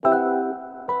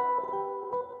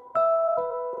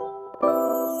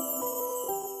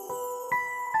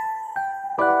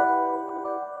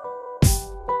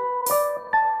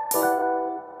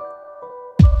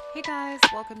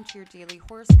welcome to your daily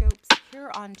horoscopes here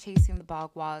on Chasing the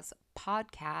Bagwas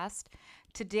podcast.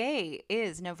 Today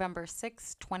is November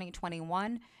 6th,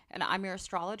 2021, and I'm your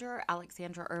astrologer,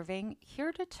 Alexandra Irving,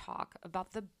 here to talk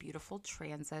about the beautiful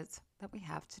transits that we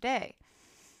have today.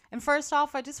 And first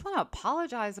off, I just want to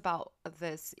apologize about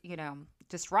this,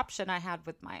 disruption I had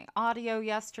with my audio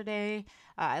yesterday.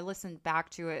 I listened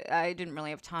back to it. I didn't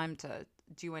really have time to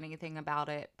do anything about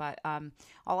it, but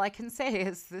all I can say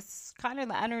is this kind of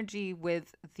the energy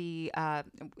with the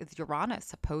with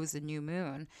Uranus opposed the new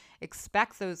moon.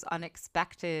 Expect those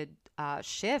unexpected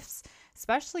shifts,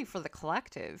 especially for the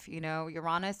collective.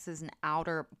 Uranus is an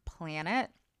outer planet,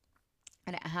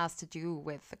 and it has to do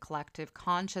with the collective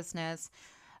consciousness.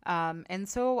 And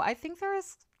so I think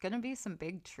there's going to be some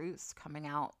big truths coming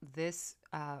out this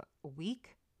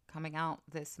week, coming out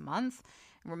this month.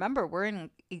 Remember, we're in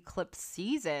eclipse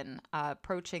season,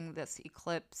 approaching this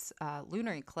eclipse,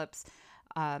 lunar eclipse,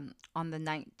 on the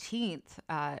 19th.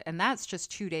 And that's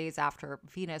just 2 days after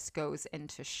Venus goes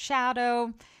into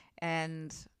shadow.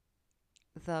 And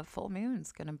the full moon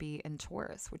is going to be in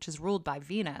Taurus, which is ruled by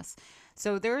Venus.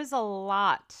 So there is a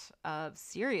lot of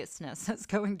seriousness that's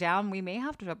going down. We may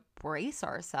have to brace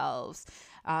ourselves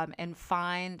and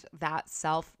find that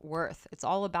self-worth. It's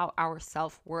all about our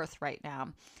self-worth right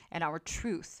now and our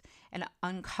truth and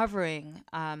uncovering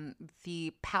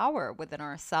the power within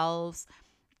ourselves.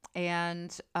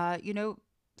 And,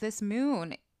 this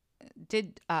moon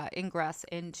did ingress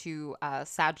into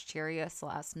Sagittarius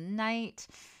last night.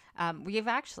 We have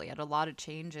actually had a lot of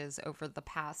changes over the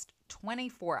past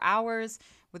 24 hours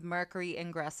with Mercury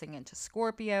ingressing into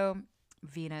Scorpio,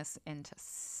 Venus into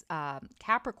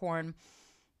Capricorn,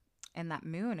 and that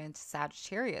moon into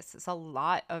Sagittarius. It's a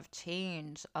lot of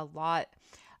change, a lot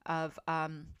of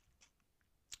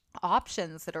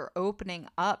options that are opening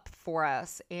up for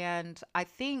us. And I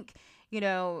think,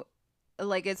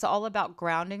 it's all about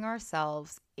grounding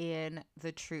ourselves in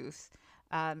the truth.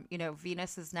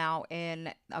 Venus is now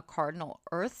in a cardinal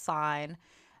earth sign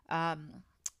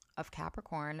of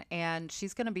Capricorn, and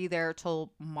she's going to be there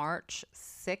till March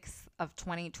 6th of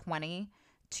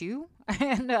 2022.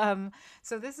 And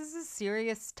so this is a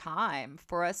serious time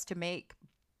for us to make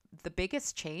the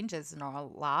biggest changes in our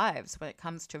lives when it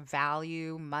comes to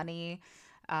value, money,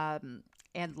 and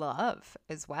love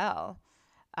as well.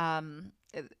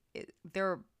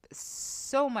 There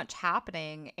so much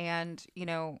happening, and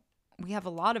we have a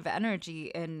lot of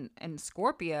energy in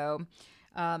Scorpio,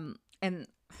 and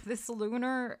this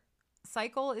lunar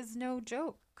cycle is no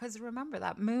joke, because remember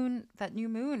that new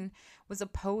moon was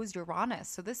opposed Uranus,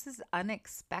 so this is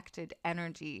unexpected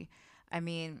energy. I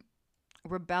mean,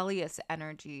 rebellious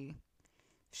energy,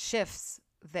 shifts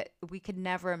that we could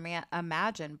never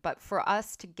imagine. But for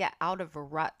us to get out of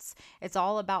ruts, it's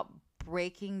all about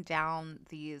breaking down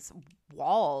these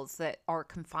walls that are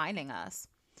confining us.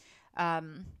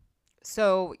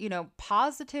 So,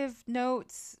 positive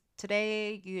notes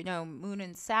today, moon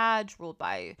and Sag ruled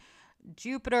by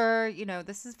Jupiter.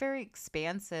 This is very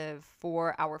expansive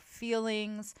for our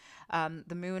feelings.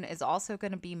 The moon is also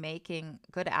going to be making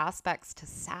good aspects to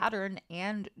Saturn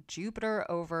and Jupiter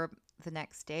over the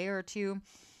next day or two.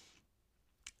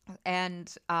 And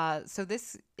so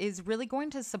this is really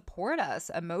going to support us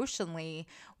emotionally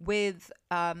with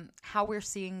how we're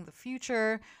seeing the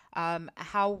future,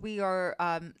 how we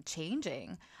are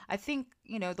changing. I think,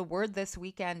 the word this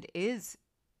weekend is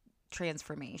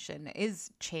transformation,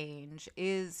 is change,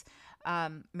 is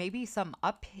maybe some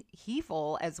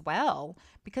upheaval as well,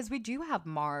 because we do have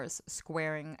Mars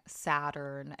squaring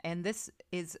Saturn, and this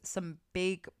is some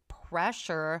big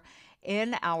pressure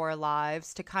in our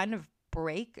lives to kind of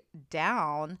break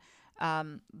down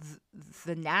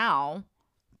the now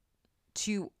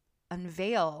to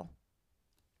unveil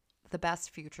the best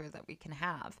future that we can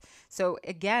have. So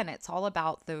again, it's all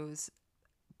about those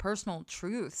personal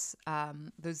truths,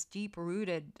 those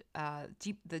deep-rooted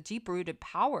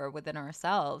power within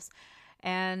ourselves.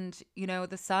 And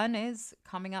the sun is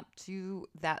coming up to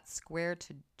that square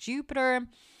to Jupiter.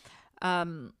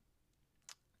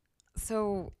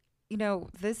 So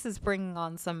this is bringing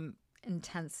on some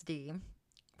intensity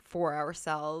for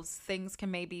ourselves. Things can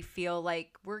maybe feel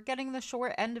like we're getting the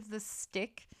short end of the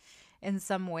stick in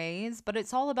some ways, but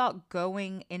it's all about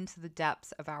going into the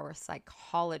depths of our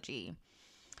psychology.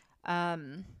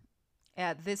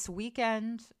 This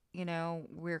weekend,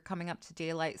 we're coming up to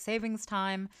daylight savings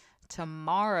time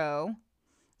tomorrow.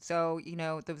 So,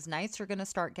 those nights are going to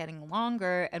start getting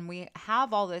longer, and we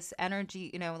have all this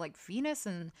energy, like Venus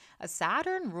in a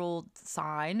Saturn ruled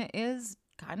sign is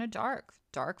kind of dark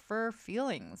for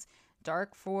feelings,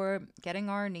 dark for getting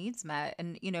our needs met.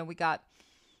 And, we got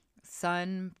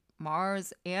Sun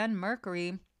Mars and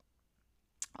Mercury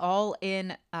all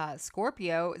in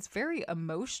Scorpio, is very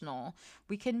emotional.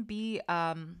 We can be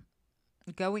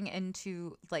going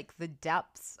into like the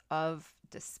depths of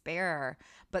despair,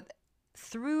 but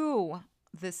through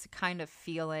this kind of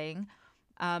feeling,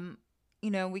 um,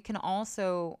 we can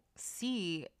also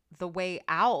see the way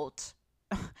out.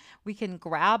 We can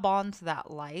grab onto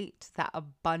that light, that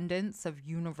abundance of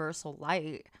universal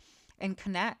light, and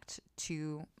connect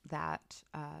to that,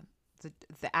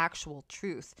 the actual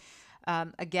truth.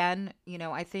 Again,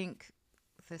 I think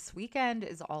this weekend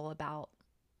is all about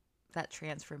that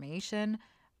transformation,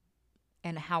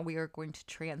 and how we are going to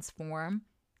transform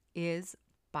is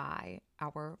by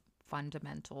our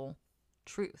fundamental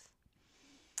truth.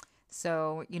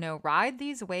 So, ride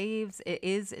these waves. It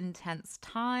is intense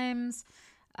times.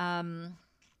 Um,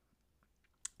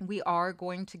 we are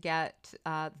going to get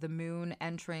the moon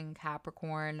entering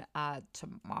Capricorn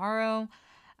tomorrow.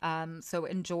 So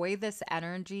enjoy this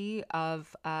energy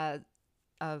of the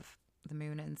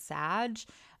moon in Sag,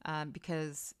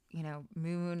 because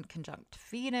moon conjunct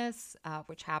Venus,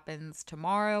 which happens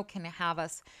tomorrow, can have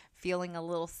us feeling a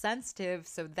little sensitive.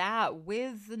 So that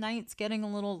with the nights getting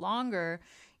a little longer,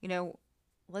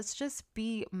 let's just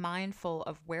be mindful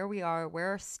of where we are, where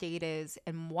our state is,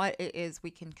 and what it is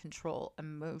we can control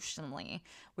emotionally,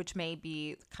 which may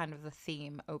be kind of the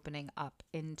theme opening up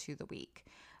into the week.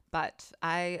 But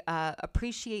I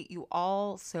appreciate you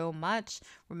all so much.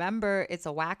 Remember, it's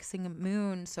a waxing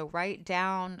moon, so write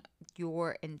down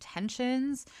your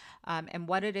intentions, and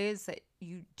what it is that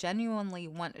you genuinely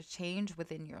want to change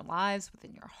within your lives,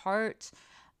 within your heart,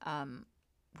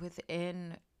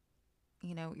 within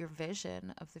your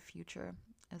vision of the future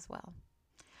as well.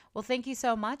 Well, thank you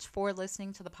so much for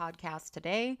listening to the podcast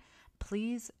today.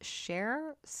 Please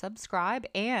share, subscribe,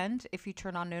 and if you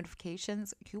turn on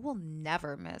notifications, you will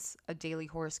never miss a daily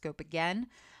horoscope again.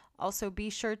 Also,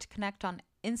 be sure to connect on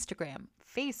Instagram,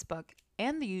 Facebook,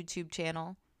 and the YouTube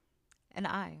channel, and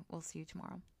I will see you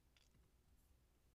tomorrow.